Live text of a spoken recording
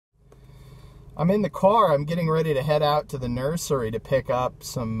I'm in the car. I'm getting ready to head out to the nursery to pick up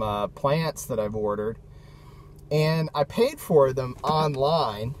some plants that I've ordered. And I paid for them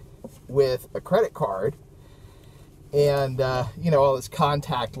online with a credit card. And, you know, all this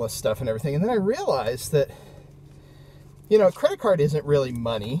contactless stuff and everything. And then I realized that, you know, a credit card isn't really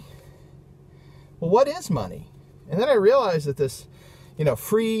money. Well, what is money? And then I realized that this, you know,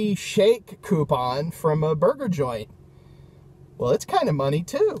 free shake coupon from a burger joint, well, it's kind of money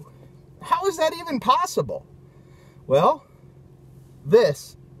too. How is that even possible? Well,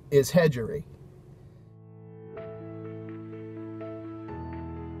 this is Hedgery.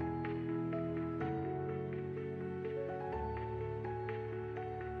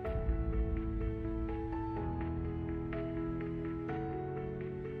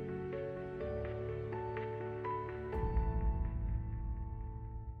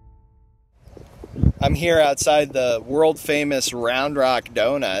 I'm here outside the world-famous Round Rock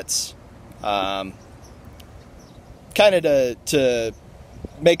Donuts, kind of to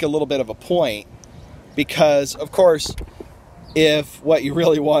make a little bit of a point, because, of course, if what you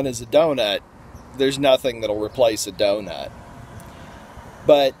really want is a donut, there's nothing that'll replace a donut.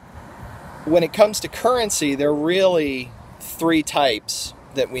 But when it comes to currency, there are really three types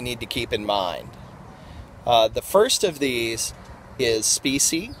that we need to keep in mind. The first of these is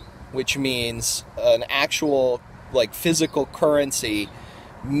specie, which means an actual, like, physical currency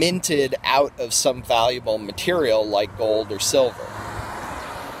minted out of some valuable material like gold or silver.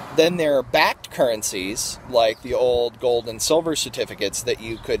 Then there are backed currencies, like the old gold and silver certificates that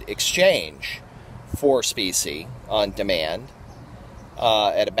you could exchange for specie on demand,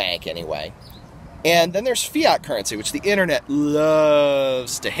 at a bank anyway. And then there's fiat currency, which the internet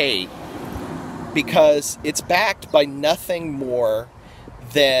loves to hate because it's backed by nothing more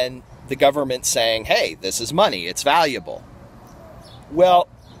than the government saying, hey, this is money, it's valuable. Well,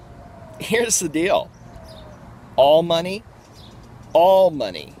 here's the deal. All money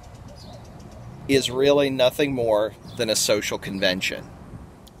is really nothing more than a social convention.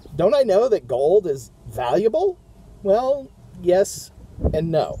 Don't I know that gold is valuable? Well, yes and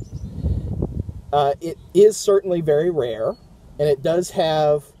no. It is certainly very rare, and it does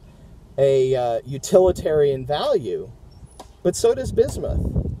have a utilitarian value, but so does bismuth.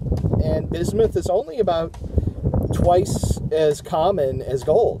 And bismuth is only about twice as common as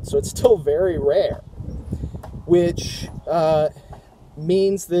gold, so it's still very rare, which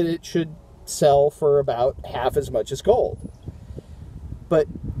means that it should sell for about half as much as gold. But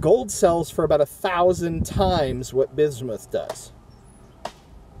gold sells for about 1,000 times what bismuth does.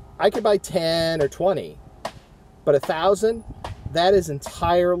 I could buy 10 or 20, but 1,000, that is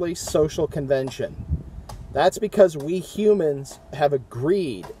entirely social convention. That's because we humans have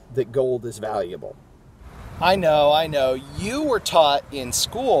agreed that gold is valuable. I know. You were taught in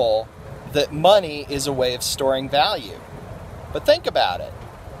school that money is a way of storing value. But think about it.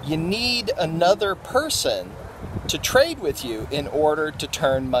 You need another person to trade with you in order to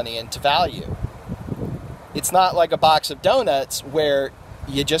turn money into value. It's not like a box of donuts where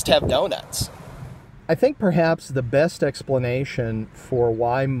you just have donuts. I think perhaps the best explanation for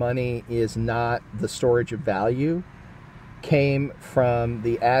why money is not the storage of value came from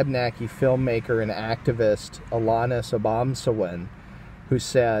the Abenaki filmmaker and activist Alanis Obamsawin, who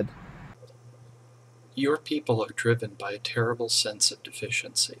said, "Your people are driven by a terrible sense of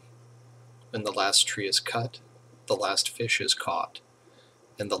deficiency. When the last tree is cut, the last fish is caught,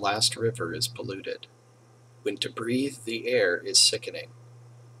 and the last river is polluted. When to breathe the air is sickening,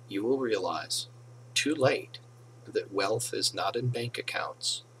 you will realize, too late, that wealth is not in bank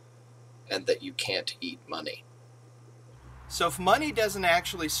accounts, and that you can't eat money." So if money doesn't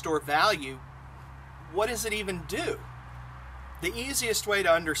actually store value, what does it even do? The easiest way to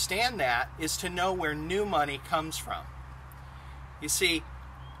understand that is to know where new money comes from. You see,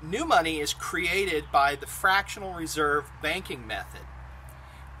 new money is created by the fractional reserve banking method.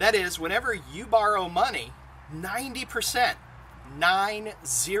 That is, whenever you borrow money, 90%,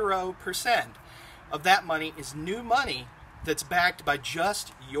 90% of that money is new money that's backed by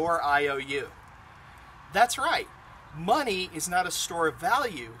just your IOU. That's right. Money is not a store of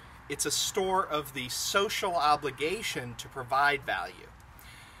value, it's a store of the social obligation to provide value.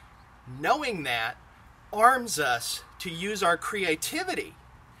 Knowing that arms us to use our creativity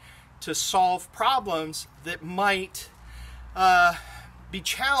to solve problems that might be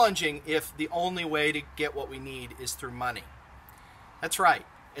challenging if the only way to get what we need is through money. That's right.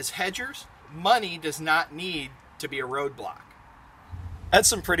 As hedgers, money does not need to be a roadblock. That's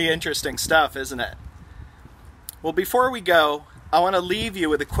some pretty interesting stuff, isn't it? Well, before we go, I want to leave you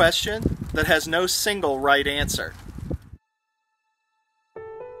with a question that has no single right answer.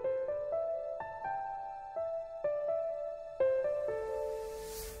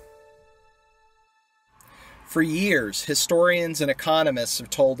 For years, historians and economists have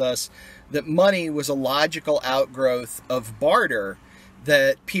told us that money was a logical outgrowth of barter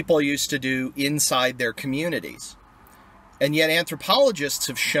that people used to do inside their communities. And yet anthropologists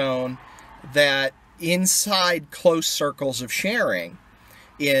have shown that inside close circles of sharing,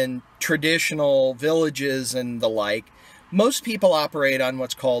 in traditional villages and the like, most people operate on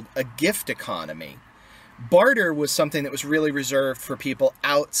what's called a gift economy. Barter was something that was really reserved for people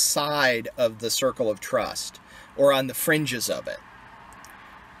outside of the circle of trust, or on the fringes of it.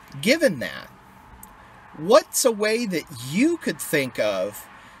 Given that, what's a way that you could think of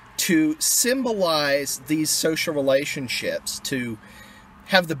to symbolize these social relationships, to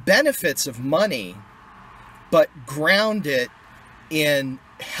have the benefits of money, but ground it in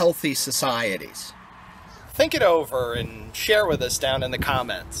healthy societies? Think it over and share with us down in the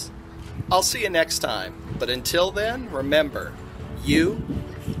comments. I'll see you next time, but until then, remember, you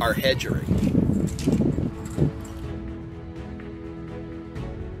are Hedgery.